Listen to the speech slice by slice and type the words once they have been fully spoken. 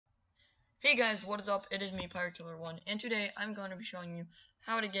Hey guys, what is up? It is me, PyroKiller1, and today I'm going to be showing you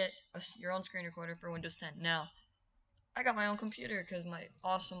how to get your own screen recorder for Windows 10. Now, I got my own computer because my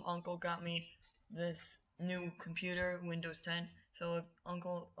awesome uncle got me this new computer, Windows 10. So if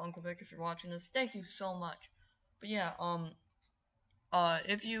Uncle Vic, if you're watching this, thank you so much. But yeah,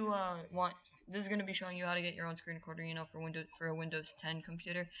 if you want, this is going to be showing you how to get your own screen recorder, for a Windows 10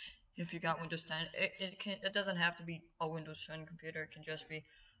 computer. If you got Windows 10, it doesn't have to be a Windows 10 computer. It can just be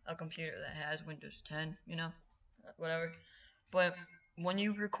a computer that has Windows 10, whatever. But when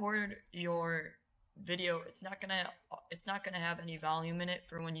you record your video, it's not gonna have any volume in it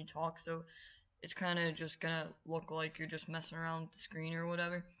for when you talk, so it's kind of just gonna look like you're just messing around with the screen or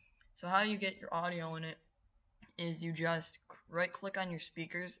whatever. So how you get your audio in it is you just right click on your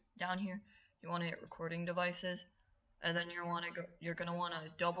speakers down here. You want to hit recording devices, and then you're gonna want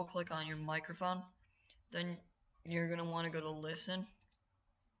to double click on your microphone. Then you're gonna want to go to listen.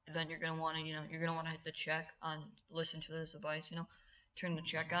 Then you're gonna want to hit the check on listen to this device. Turn the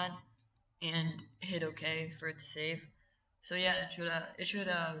check on and hit OK for it to save. So yeah, it should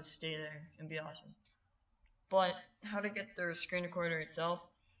stay there and be awesome. But how to get the screen recorder itself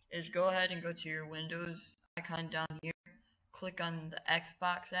is go ahead and go to your Windows icon down here, click on the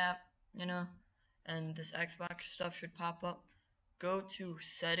Xbox app, and this Xbox stuff should pop up. Go to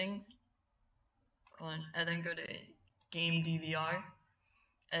settings, and then go to game DVR,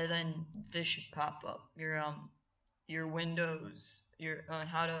 and then this should pop up. Your Windows,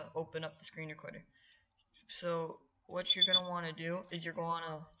 how to open up the screen recorder. So what you're gonna want to do is you're going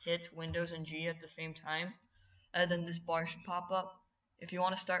to hit Windows and G at the same time, and then this bar should pop up. If you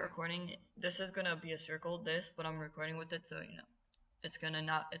want to start recording, this is gonna be a circle, but I'm recording with it, so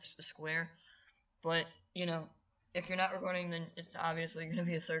it's a square. But if you're not recording, then it's obviously gonna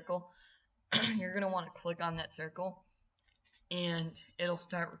be a circle. You're gonna want to click on that circle, and it'll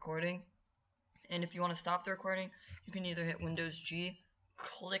start recording. And if you want to stop the recording, you can either hit Windows G,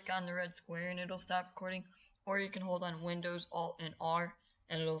 click on the red square, and it'll stop recording, or you can hold on Windows Alt and R,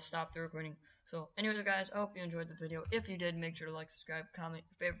 and it'll stop the recording. So anyways guys, I hope you enjoyed the video. If you did, make sure to like, subscribe, comment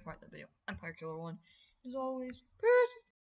your favorite part of the video. I'm PyroKiller1. As always, peace!